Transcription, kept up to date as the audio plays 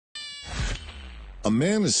A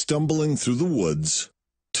man is stumbling through the woods,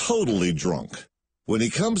 totally drunk, when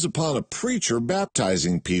he comes upon a preacher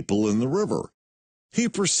baptizing people in the river. He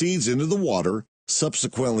proceeds into the water,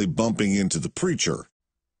 subsequently bumping into the preacher.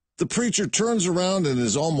 The preacher turns around and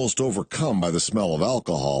is almost overcome by the smell of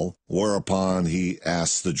alcohol, whereupon he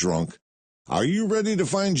asks the drunk, "Are you ready to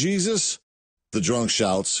find Jesus?" The drunk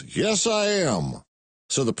shouts, "Yes, I am."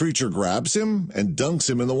 So the preacher grabs him and dunks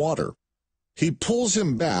him in the water. He pulls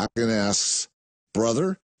him back and asks,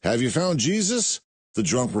 "Brother, have you found Jesus?" The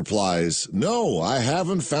drunk replies, "No, I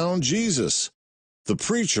haven't found Jesus." The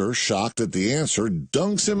preacher, shocked at the answer,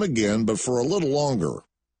 dunks him again, but for a little longer.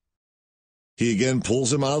 He again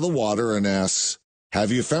pulls him out of the water and asks,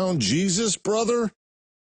 "Have you found Jesus, brother?"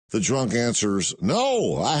 The drunk answers,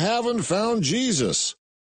 "No, I haven't found Jesus."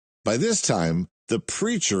 By this time, the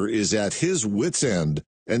preacher is at his wit's end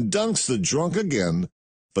and dunks the drunk again,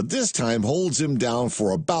 but this time holds him down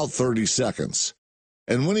for about 30 seconds.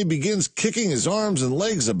 And when he begins kicking his arms and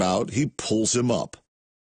legs about, he pulls him up.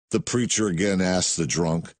 The preacher again asks the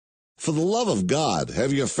drunk, "For the love of God,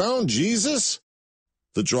 have you found Jesus?"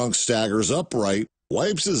 The drunk staggers upright,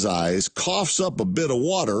 wipes his eyes, coughs up a bit of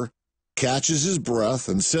water, catches his breath,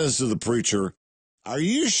 and says to the preacher, "Are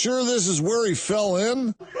you sure this is where he fell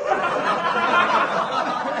in?"